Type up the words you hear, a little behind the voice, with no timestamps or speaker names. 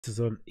This is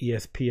on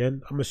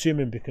ESPN. I'm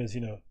assuming because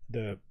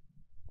the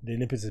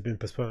Olympics has been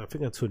postponed, I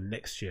think, until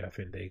next year. I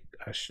think they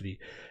actually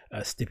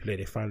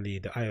stipulated finally,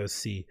 the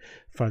IOC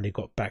finally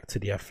got back to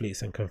the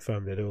athletes and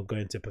confirmed that they were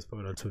going to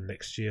postpone until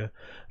next year.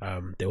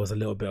 There was a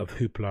little bit of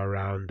hoopla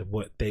around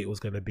what date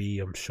was going to be.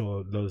 I'm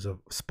sure loads of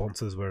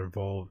sponsors were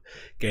involved,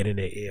 getting in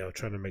their ear,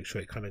 trying to make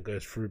sure it kind of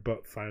goes through.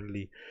 But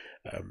finally,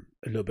 a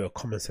little bit of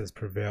common sense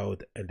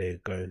prevailed, and they're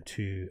going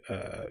to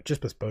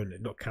just postpone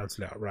it, not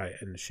cancel it outright,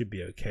 and it should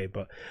be okay.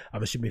 But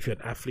I'm assuming if you're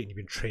an athlete and you've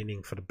been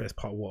training for the best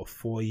part of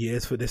 4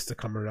 years for this to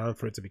come around,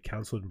 for it to be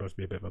cancelled, must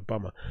be a bit of a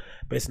bummer.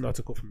 But it's an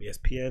article from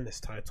ESPN. It's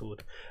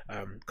titled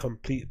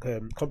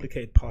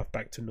 "Complicated Path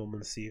Back to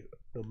Normalcy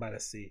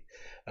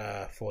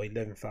for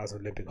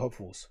 11,000 Olympic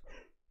hopefuls."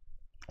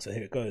 So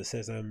here it goes. It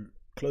says,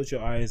 close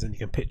your eyes and you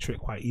can picture it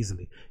quite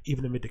easily,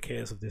 even amid the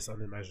chaos of this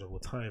unimaginable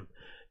time.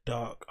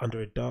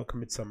 Under a dark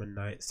midsummer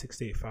night,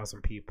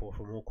 68,000 people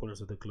from all corners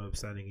of the globe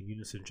standing in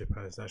unison in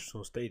Japan's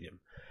national stadium.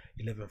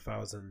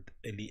 11,000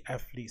 elite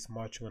athletes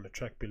marching on the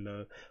track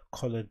below,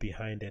 collared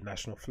behind their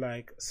national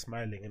flag,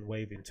 smiling and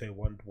waving to a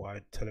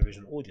worldwide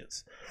television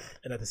audience.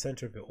 And at the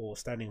center of it all,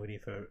 standing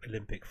beneath an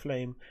Olympic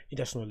flame,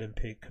 International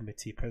Olympic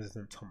Committee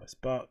President Thomas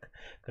Bach.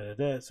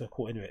 So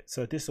cool. Anyway,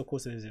 so this of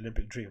course is the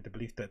Olympic dream, the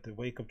belief that the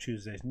wake of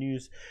Tuesday's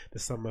news, the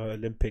Summer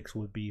Olympics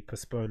will be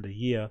postponed a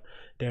year,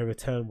 their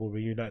return will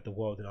reunite the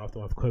world in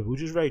aftermath of COVID,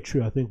 which is very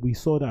true. I think we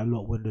saw that a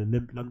lot when the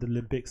London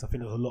Olympics. I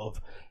think there was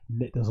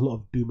a lot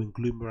of doom and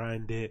gloom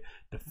around it,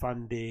 the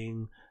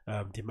funding,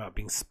 the amount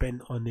being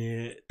spent on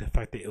it, the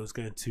fact that it was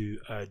going to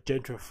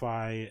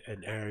gentrify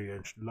an area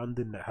in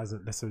London that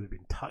hasn't necessarily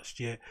been touched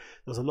yet.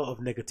 There was a lot of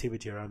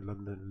negativity around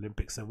London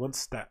Olympics, and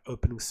once that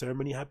opening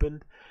ceremony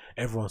happened,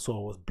 everyone sort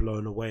of was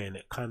blown away, and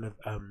it kind of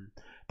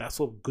that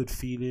sort of good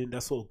feeling,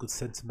 that sort of good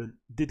sentiment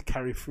did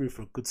carry through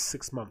for a good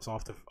 6 months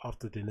after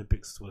the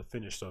Olympics were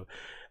finished. So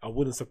it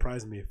wouldn't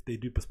surprise me if they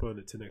do postpone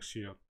it to next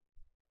year,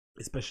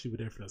 especially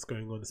with everything that's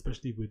going on,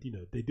 especially with,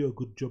 they do a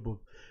good job of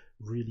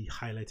really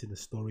highlighting the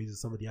stories of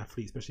some of the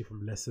athletes, especially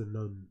from lesser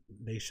known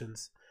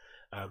nations,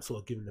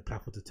 sort of giving the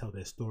platform to tell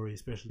their story,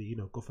 especially,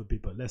 God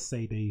forbid, but let's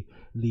say they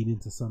lean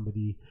into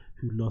somebody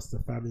who lost a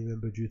family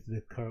member due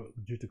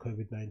to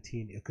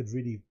COVID-19. It could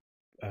really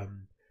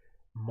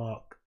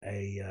mark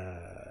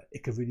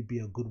it could really be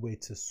a good way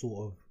to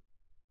sort of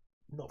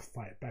not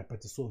fight back,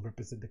 but to sort of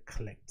represent the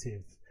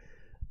collective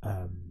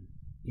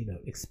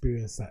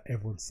experience that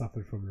everyone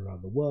suffered from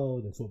around the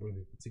world, and sort of bring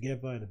people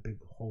together in a big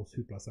whole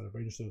hoopla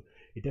celebration. So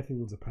it definitely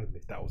wouldn't surprise me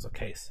if that was the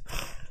case.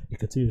 It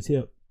continues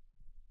here,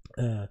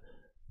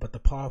 but the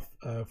path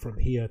from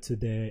here to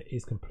there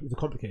is a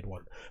complicated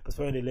one.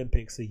 Postponing the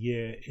Olympics a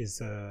year is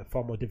a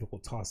far more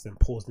difficult task than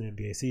pausing the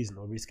NBA season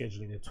or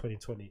rescheduling the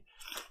 2020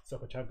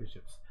 soccer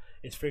championships.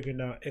 It's figuring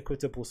out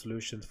equitable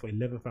solutions for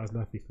 11,000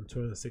 athletes from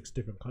 206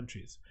 different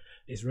countries.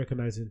 It's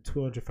recognizing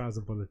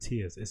 200,000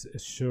 volunteers. It's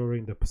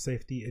assuring the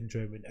safety,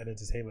 enjoyment, and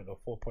entertainment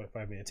of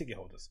 4.5 million ticket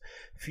holders.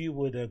 Few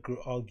would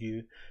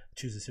argue,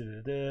 choose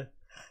to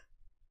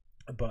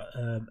but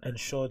and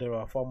sure, there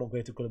are far more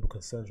greater global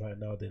concerns right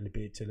now than the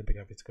ability to Olympic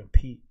athletes to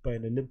compete. But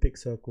in Olympic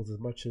circles, as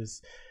much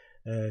as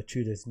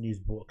Tudor's news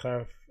brought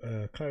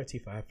clarity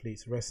for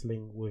athletes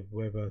wrestling with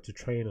whether to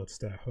train or to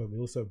stay at home, it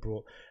also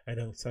brought an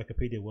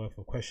encyclopedia worth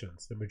of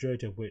questions, the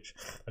majority of which,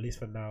 at least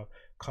for now,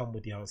 come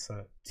with the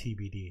answer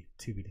TBD,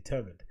 to be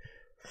determined.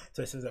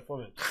 So it says that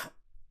from it,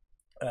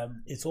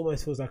 it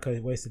almost feels like a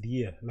wasted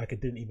year, like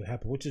it didn't even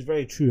happen, which is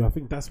very true. I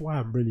think that's why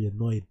I'm really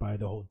annoyed by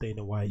the whole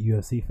Dana White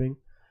UFC thing.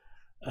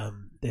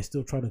 They're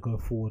still trying to go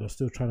forward. They're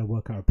still trying to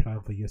work out a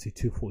plan for UFC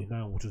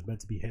 249, which was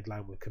meant to be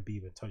headline with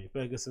Khabib and Tony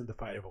Ferguson, the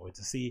fight everyone wanted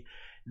to see.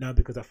 Now,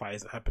 because that fight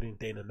isn't happening,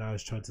 Dana now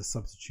is trying to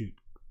substitute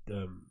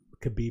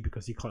Khabib,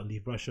 because he can't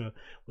leave Russia,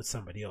 with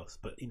somebody else.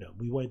 But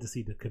we wanted to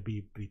see the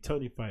Khabib v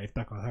Tony fight. If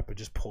that can't happen,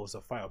 just pause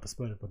the fight or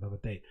postpone it for another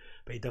day.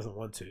 But he doesn't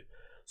want to.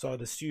 So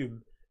I'd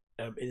assume,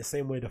 in the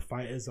same way the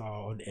fighters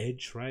are on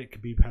edge, right?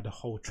 Khabib had a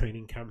whole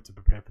training camp to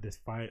prepare for this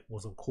fight,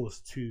 was on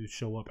course to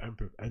show up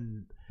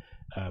and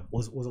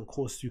was on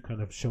course to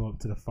kind of show up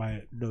to the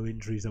fight, no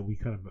injuries that we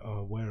kind of are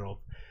aware of,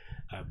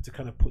 to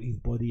kind of put his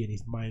body and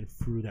his mind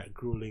through that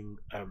grueling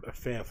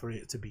affair, for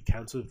it to be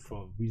cancelled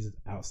for reasons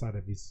outside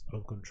of his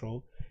own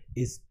control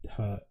is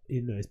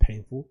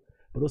painful.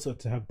 But also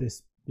to have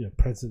this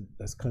president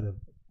that's kind of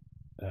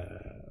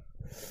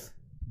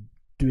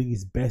doing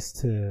his best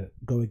to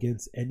go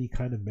against any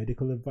kind of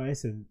medical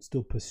advice and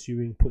still putting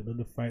on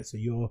the fight. So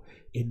you're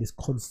in this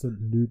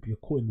constant loop. You're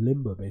caught in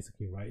limbo,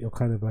 basically, right? You're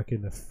kind of like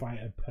in a fight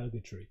and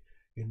purgatory.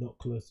 You're not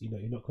close,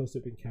 you're not close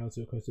to being cancelled,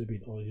 you're close to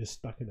being, you're just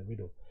stuck in the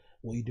middle.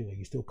 What are you doing? Are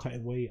you still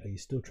cutting weight? Are you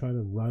still trying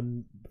to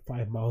run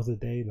 5 miles a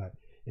day? Like,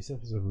 it's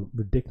just a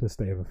ridiculous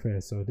state of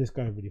affairs. So this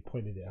guy really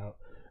pointed it out.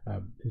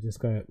 This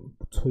guy,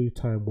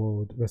 2-time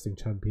world wrestling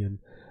champion,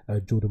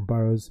 Jordan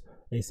Burroughs.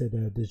 They said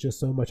there's just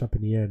so much up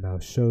in the air now,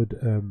 shoved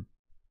to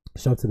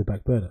the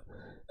back burner.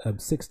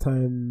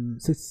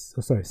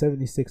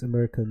 76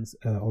 Americans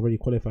already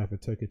qualified for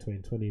Tokyo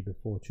 2020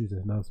 before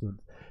Tuesday's announcement.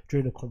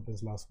 During a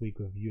conference last week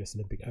with US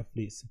Olympic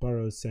athletes,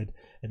 Burrows said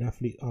an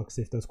athlete asked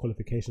if those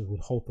qualifications would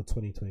hold for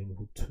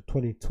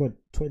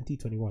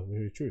 2021.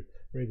 Very true.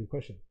 Very good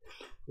question.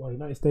 While the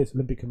United States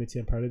Olympic Committee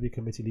and Paralympic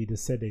Committee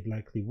leaders said they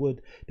likely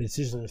would, the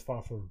decision is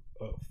far from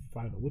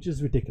final, which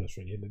is ridiculous,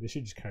 really. And they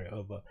should just carry it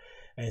over.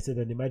 And he said,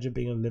 "And imagine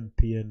being an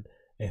Olympian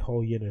a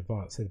whole year in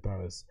advance," said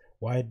Burrows.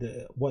 What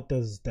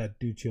does that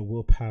do to your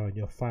willpower and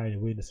your fire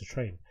and willingness to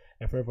train?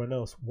 And for everyone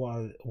else,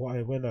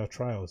 when our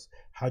trials,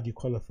 how do you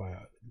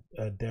qualify?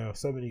 There are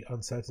so many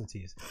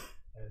uncertainties,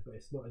 but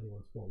it's not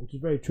anyone's fault, which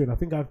is very true. And I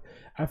think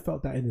I've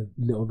felt that in a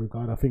little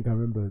regard. I think I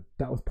remember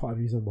that was part of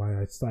the reason why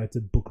I started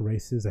to book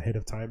races ahead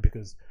of time,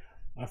 because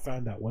I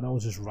found that when I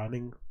was just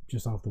running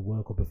just after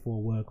work or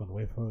before work on the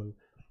way home,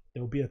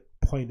 there will be a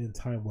point in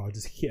time where I'll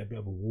just hit a bit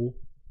of a wall,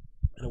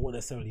 and I won't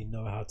necessarily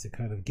know how to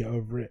kind of get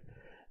over it.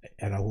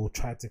 And I will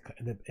try to,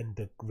 and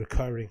the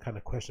recurring kind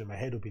of question in my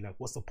head will be like,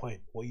 what's the point?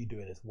 What are you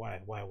doing this?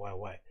 Why?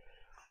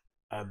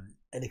 And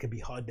it can be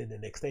hard then the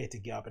next day to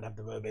get up and have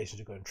the motivation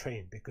to go and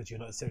train, because you're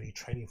not necessarily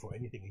training for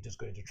anything. You're just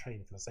going to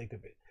train for the sake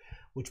of it,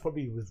 which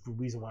probably was the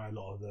reason why a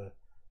lot of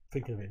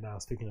thinking of it now,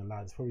 speaking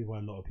aloud, it's probably why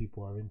a lot of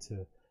people are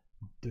into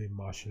doing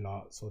martial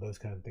arts or those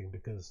kind of things,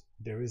 because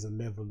there is a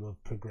level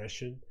of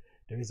progression.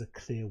 There is a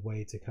clear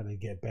way to kind of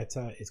get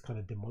better. It's kind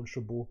of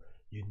demonstrable.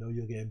 You know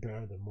you're getting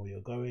better the more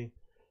you're going.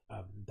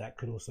 That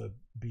could also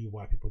be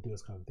why people do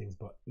those kind of things.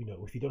 But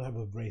if you don't have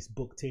a race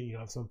booked in, you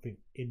have something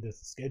in the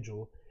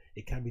schedule,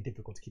 it can be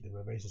difficult to keep the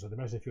motivation. So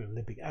imagine if you're an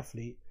Olympic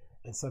athlete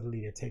and suddenly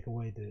they take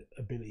away the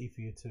ability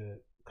for you to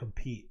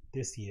compete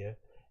this year,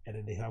 and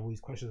then they have all these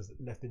questions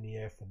left in the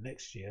air for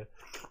next year.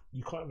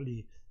 You can't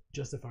really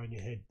justify in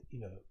your head,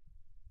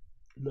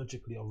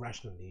 logically or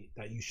rationally,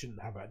 that you shouldn't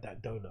have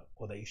that donut,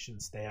 or that you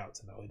shouldn't stay out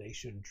tonight, or that you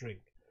shouldn't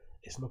drink.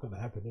 It's not going to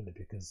happen, is it?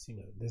 Because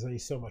there's only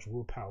so much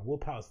willpower.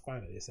 Willpower is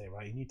finite, they say,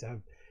 right?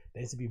 There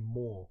needs to be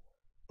more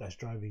that's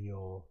driving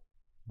your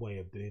way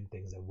of doing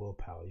things than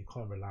willpower. You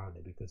can't rely on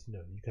it, because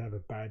you can have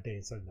a bad day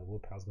and suddenly the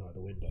willpower's going out the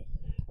window.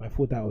 I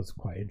thought that was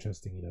quite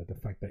interesting. The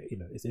fact that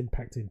it's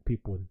impacting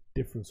people in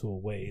different sort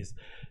of ways.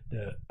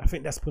 I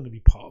think that's going to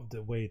be part of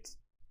the way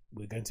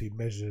we're going to be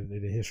measured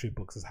in the history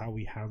books, is how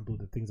we handle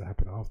the things that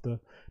happen after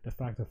the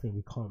fact. I think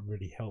we can't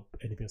really help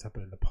anything that's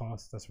happened in the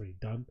past. That's already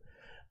done.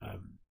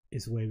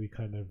 Is where we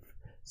kind of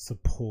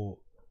support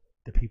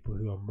the people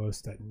who are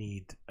most at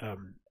need,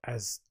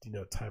 as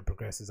time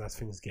progresses, as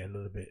things get a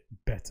little bit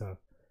better.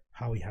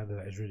 How we handle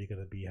that is really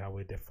going to be how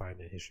we're defined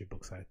in history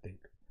books, I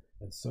think.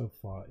 And so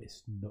far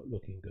it's not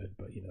looking good,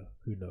 but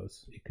who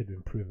knows, it could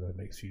improve in the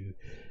next few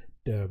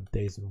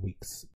days and weeks.